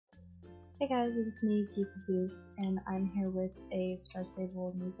Hey guys, it's me, Geeky Goose, and I'm here with a Star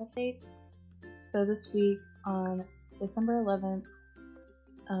Stable news update. So this week, on December 11th,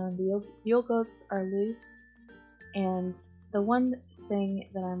 the Yule Goats are loose, and the one thing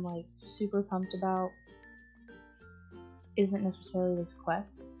that I'm like super pumped about isn't necessarily this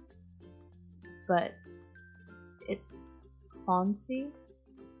quest, but it's Fawncy,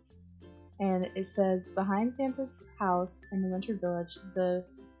 and it says, behind Santa's house in the Winter Village, the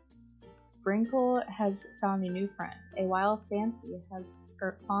Brinkle has found a new friend. A wild Fawncy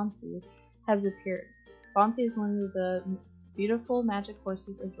has appeared. Fawncy is one of the beautiful magic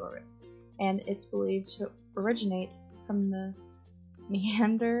horses of Jorvik, and it's believed to originate from the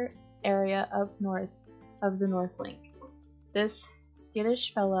Meander area up north of the North Link. This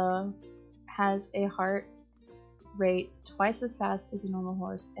skittish fellow has a heart rate twice as fast as a normal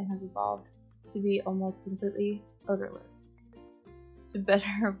horse and has evolved to be almost completely odorless to better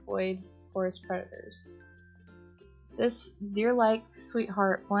avoid forest predators. This deer-like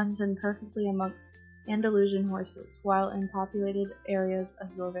sweetheart blends in perfectly amongst Andalusian horses while in populated areas of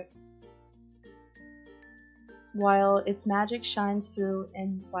Jorvik, while its magic shines through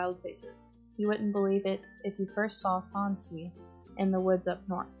in wild places. You wouldn't believe it if you first saw Fawncy in the woods up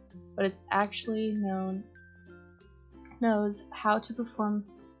north, but it's actually knows how to perform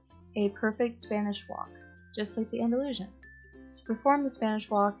a perfect Spanish walk, just like the Andalusians. To perform the Spanish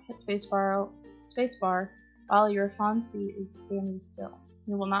walk, hit spacebar while your Fawncy is standing still.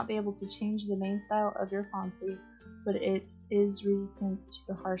 You will not be able to change the main style of your Fawncy, but it is resistant to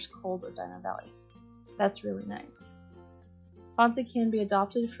the harsh cold of Dino Valley. That's really nice. Fawncy can be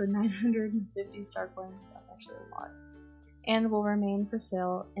adopted for 950 star coins, that's actually a lot, and will remain for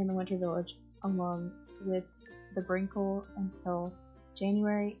sale in the Winter Village along with the Brinkle until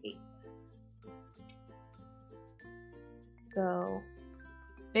January 8th. So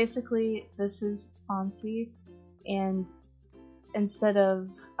basically this is Fawncy, and instead of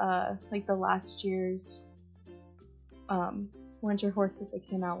like the last year's winter horse that they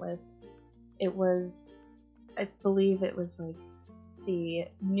came out with, it was, I believe it was like the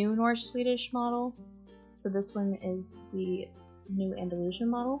new Norse Swedish model. So this one is the new Andalusian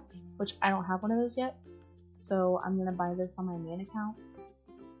model, which I don't have one of those yet. So I'm gonna buy this on my main account.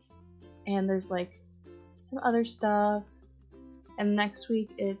 And there's like some other stuff. And next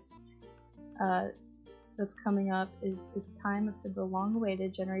week it's that's coming up is it's time for the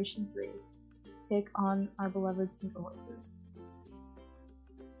long-awaited Generation 3 take on our beloved Tinker horses.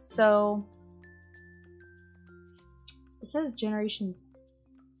 So it says Generation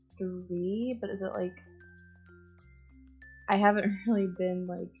 3, but is it like, I haven't really been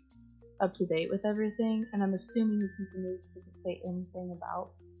like up to date with everything, and I'm assuming because the news doesn't say anything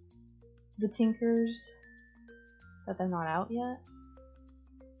about the Tinkers that they're not out yet.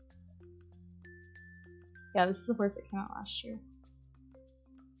 Yeah, this is a horse that came out last year.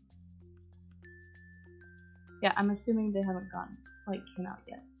 Yeah, I'm assuming they haven't came out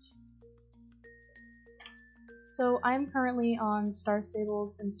yet. So I'm currently on Star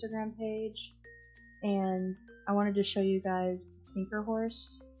Stable's Instagram page, and I wanted to show you guys the Tinker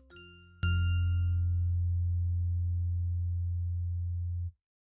horse.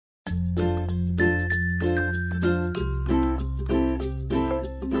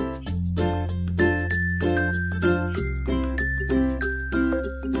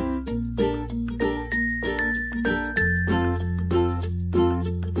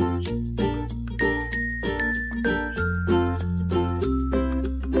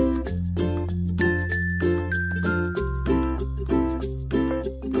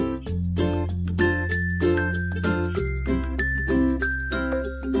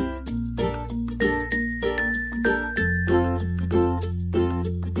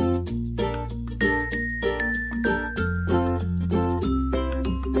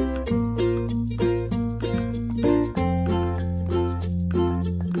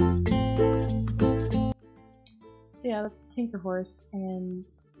 So yeah, that's the Tinker horse, and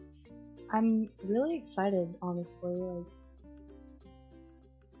I'm really excited, honestly. Like,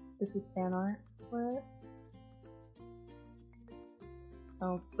 this is fan art for it.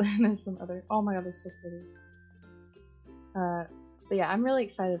 Oh, there's some other. Oh my god, they're so pretty. But yeah, I'm really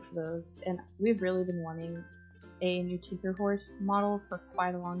excited for those, and we've really been wanting a new Tinker horse model for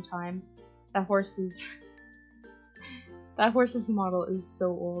quite a long time. That horse's model is so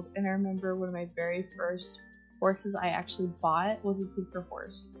old, and I remember one of my very first horses I actually bought was a Tinker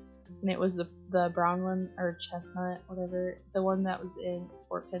horse, and it was the brown one, or chestnut, whatever, the one that was in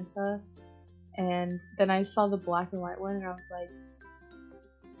Fort Pinta. And then I saw the black and white one, and I was like,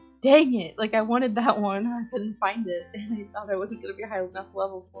 Dang it! Like, I wanted that one, I couldn't find it, and I thought I wasn't gonna be high enough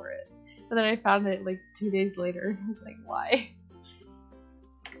level for it. But then I found it like 2 days later. I was like, why?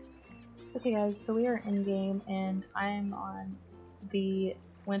 Okay guys, so we are in game, and I'm on the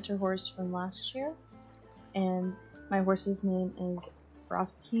winter horse from last year, and my horse's name is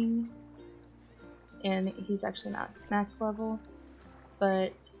Frost King, and he's actually not max level.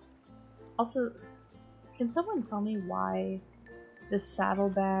 But also, can someone tell me why this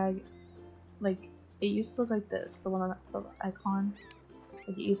saddlebag, like, it used to look like this, the one that's the icon, like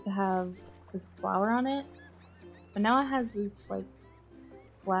it used to have this flower on it, but now it has this like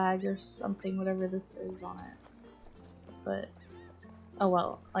flag or something, whatever this is, on it. But oh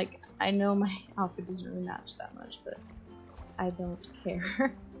well, like, I know my outfit doesn't really match that much, but I don't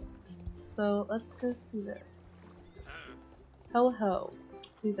care. So let's go see this. Ho ho,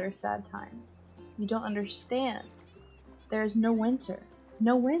 these are sad times. You don't understand. There is no winter.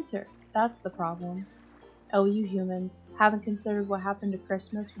 No winter. That's the problem. Oh, you humans, haven't considered what happened to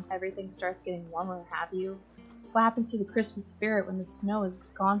Christmas when everything starts getting warmer, have you? What happens to the Christmas spirit when the snow is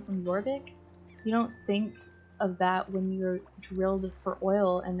gone from Jorvik? You don't think of that when you're drilled for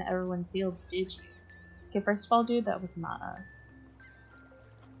oil in the Everwind fields, did you? Okay, first of all, dude, that was not us.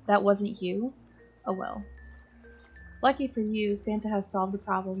 That wasn't you? Oh well. Lucky for you, Santa has solved the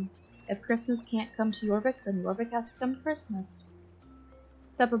problem. If Christmas can't come to Jorvik, then Jorvik has to come to Christmas.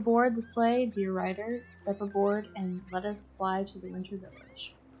 Step aboard the sleigh, dear rider. Step aboard and let us fly to the winter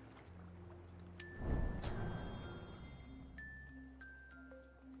village.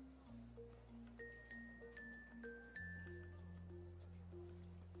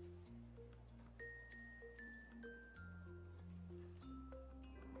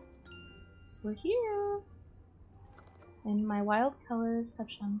 So we're here, and my wild colors have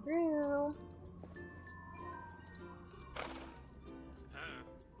shone through.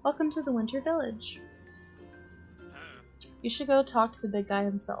 Welcome to the Winter Village. You should go talk to the big guy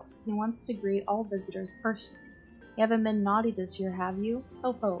himself. He wants to greet all visitors personally. You haven't been naughty this year, have you?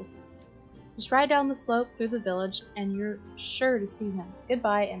 Ho ho. Just ride down the slope through the village and you're sure to see him.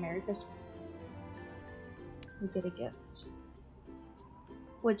 Goodbye and Merry Christmas. We get a gift.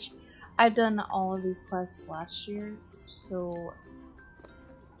 Which, I've done all of these quests last year, so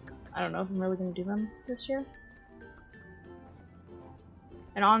I don't know if I'm really going to do them this year.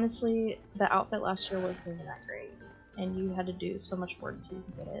 And honestly, the outfit last year wasn't even that great, and you had to do so much work to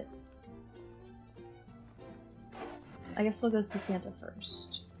get it. I guess we'll go see Santa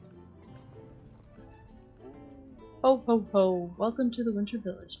first. Ho ho ho! Welcome to the Winter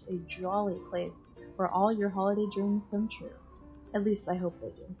Village, a jolly place where all your holiday dreams come true. At least I hope they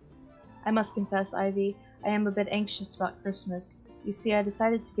do. I must confess, Ivy, I am a bit anxious about Christmas. You see, I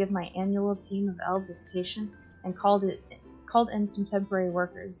decided to give my annual team of elves a vacation and called in some temporary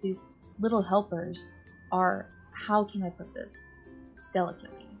workers. These little helpers are, how can I put this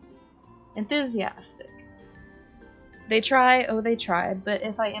delicately, enthusiastic. They try, oh they try, but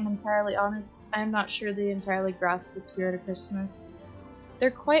if I am entirely honest, I am not sure they entirely grasp the spirit of Christmas. They're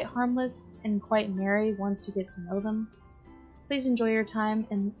quite harmless and quite merry once you get to know them. Please enjoy your time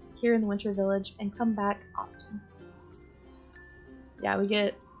here in the Winter Village and come back often. Yeah, we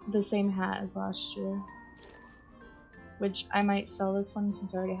get the same hat as last year. Which I might sell this one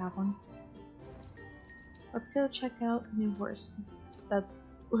since I already have one. Let's go check out a new horse since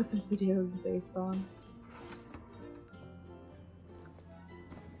that's what this video is based on.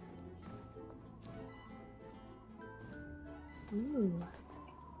 Ooh.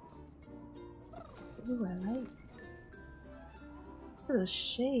 Ooh, I like. Look at those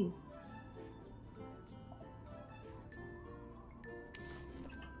shades.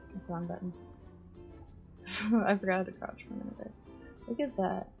 That's the wrong button. I forgot to crouch for a minute there. Look at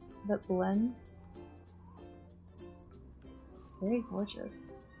that. That blend. It's very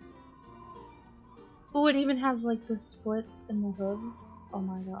gorgeous. Oh, it even has like the splits in the hooves. Oh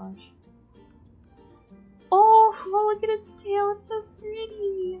my gosh. Oh, look at its tail. It's so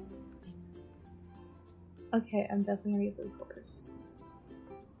pretty. Okay, I'm definitely gonna get this horse.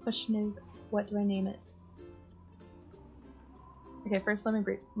 Question is, what do I name it? Okay, first let me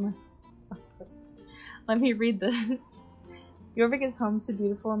read this. Jorvik is home to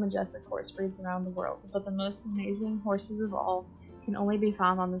beautiful and majestic horse breeds around the world, but the most amazing horses of all can only be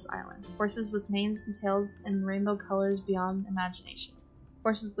found on this island. Horses with manes and tails in rainbow colors beyond imagination.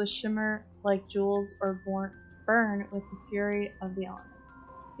 Horses with shimmer like jewels or burn with the fury of the elements.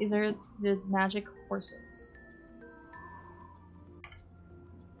 These are the magic horses.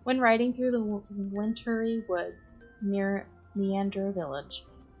 When riding through the wintry woods near Meander village,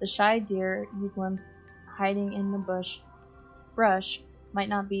 the shy deer you glimpse hiding in the brush might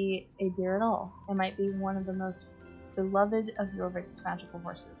not be a deer at all. It might be one of the most beloved of Jorvik's magical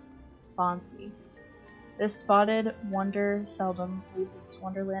horses, Fawncy. This spotted wonder seldom leaves its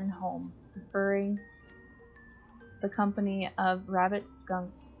wonderland home, preferring the company of rabbits,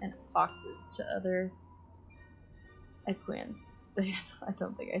 skunks, and foxes to other equines. I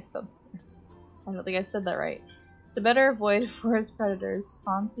don't think I said that right. To better avoid forest predators,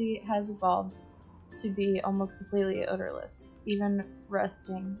 Fawncy has evolved to be almost completely odorless, even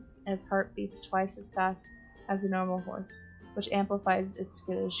resting its heart beats twice as fast as a normal horse, which amplifies its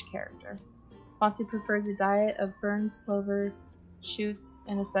skittish character. Fawncy prefers a diet of ferns, clover, shoots,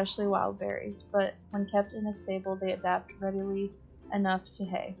 and especially wild berries, but when kept in a stable they adapt readily enough to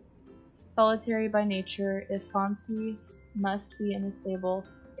hay. Solitary by nature, if Fawncy must be in a stable,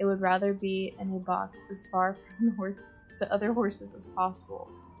 it would rather be in a box as far from the other horses as possible,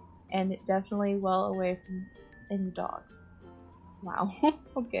 and definitely well away from any dogs. Wow,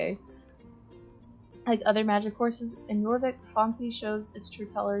 okay. Like other magic horses in Jorvik, Fawncy shows its true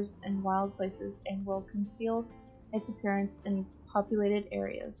colors in wild places and will conceal its appearance in populated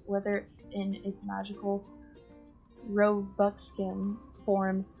areas, whether in its magical roebuckskin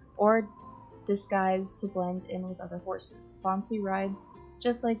form or disguised to blend in with other horses. Fawncy rides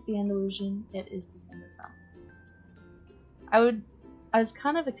just like the Andalusian it is descended from. I was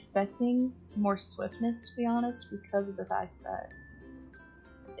kind of expecting more swiftness, to be honest, because of the fact that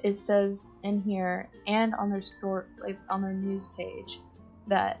it says in here and on their store, like on their news page,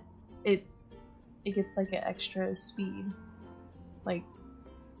 that it gets like an extra speed, like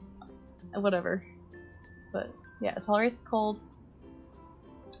whatever. But yeah, it tolerates cold,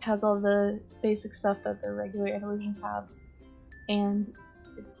 has all the basic stuff that the regular Andalusians have, and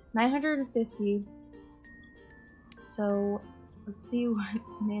it's 950. So let's see what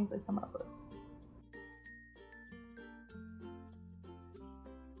names I come up with.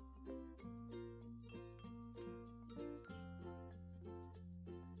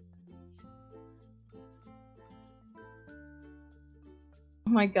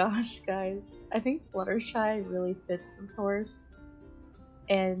 Oh my gosh, guys. I think Fluttershy really fits this horse.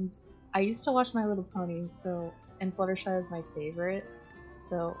 And I used to watch My Little Pony, and Fluttershy is my favorite.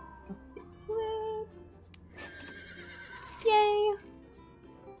 So let's get to it. Yay!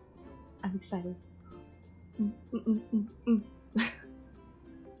 I'm excited.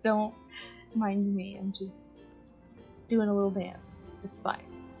 Don't mind me, I'm just doing a little dance. It's fine.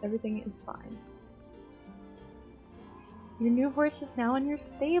 Everything is fine. Your new horse is now in your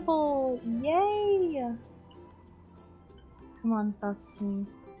stable! Yay! Come on, Frost King.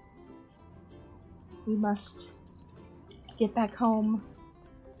 We must get back home.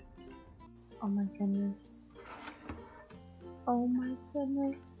 Oh my goodness. Oh my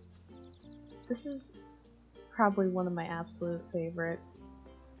goodness. This is probably one of my absolute favorite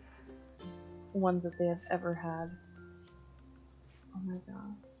ones that they have ever had. Oh my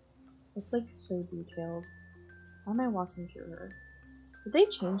god. It's like so detailed. Why am I walking through her? Did they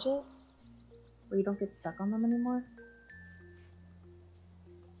change it? Where you don't get stuck on them anymore?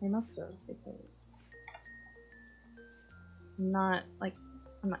 They must have, because I'm not like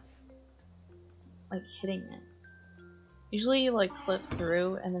hitting it. Usually you like flip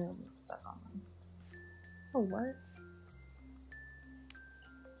through and then it'll get stuck on them. Oh, what?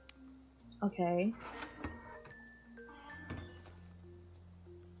 Okay.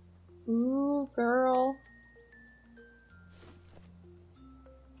 Ooh, girl.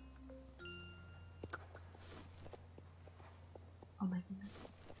 Oh my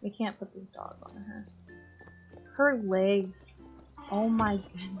goodness. We can't put these dogs on her. Her legs. Oh my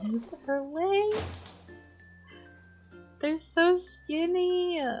goodness. Her legs. They're so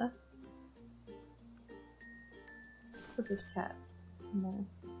skinny. Put this cat in there.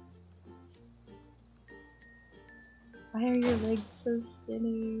 Why are your legs so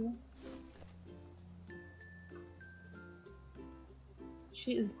skinny?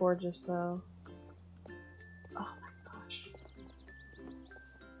 She is gorgeous though. Oh my gosh.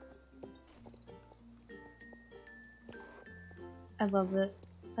 I love it.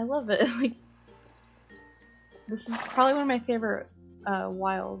 I love it. Like, this is probably one of my favorite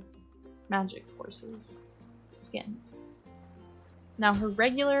wild magic horses skins. Now her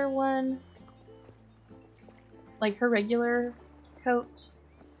regular one, like her regular coat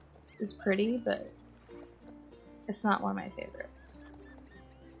is pretty, but it's not one of my favorites.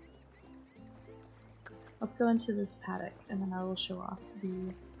 Let's go into this paddock and then I will show off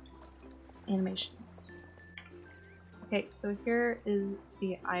the animations. Okay, so here is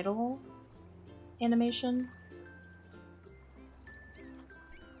the idle animation.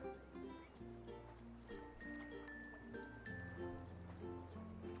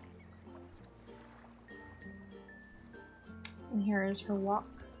 here is her walk.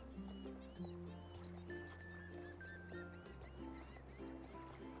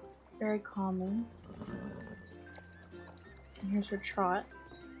 Very calming. And here's her trot.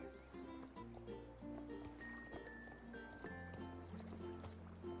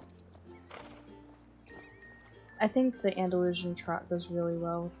 I think the Andalusian trot goes really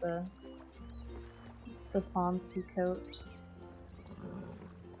well with the Fawncy coat.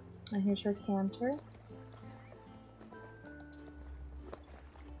 And here's her canter.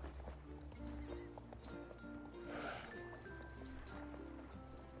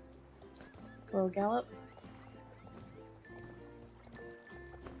 Slow gallop.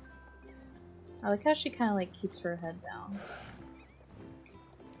 I like how she kind of like keeps her head down.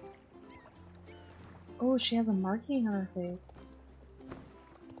 Oh, she has a marking on her face.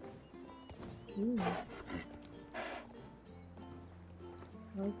 Ooh.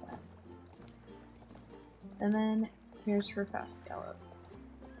 I like that. And then here's her fast gallop,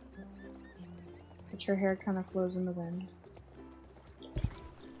 which her hair kind of flows in the wind.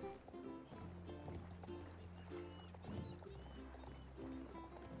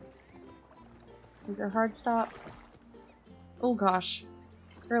 Here's her hard stop. Oh gosh.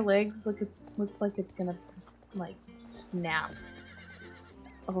 Her legs looks like it's gonna like snap.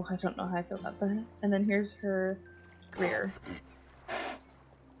 Oh, I don't know how I feel about that. And then here's her rear,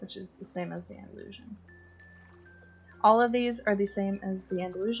 which is the same as the Andalusian. All of these are the same as the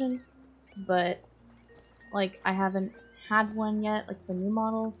Andalusian, but like I haven't had one yet, like the new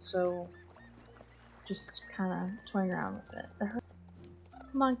model, so just kind of toying around with it.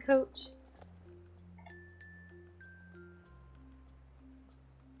 Come on, coat.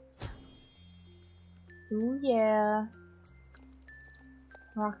 Ooh yeah.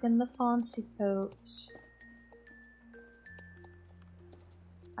 Rockin' the Fawncy coat.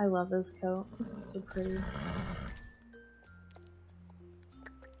 I love this coat. This is so pretty.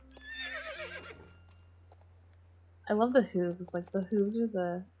 I love the hooves. Like, the hooves are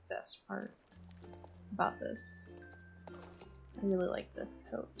the best part about this. I really like this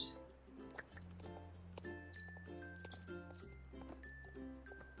coat.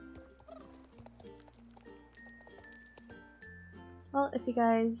 Well, if you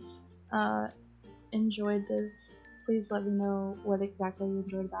guys enjoyed this, please let me know what exactly you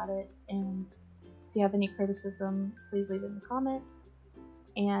enjoyed about it, and if you have any criticism, please leave it in the comments.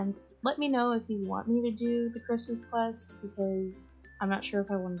 And let me know if you want me to do the Christmas quests, because I'm not sure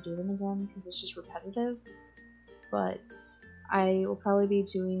if I want to do them again, because it's just repetitive. But I will probably be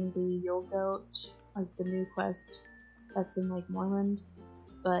doing the Yule Goat, like the new quest that's in like Moreland.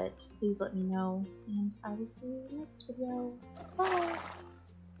 But please let me know, and I will see you in the next video. Bye!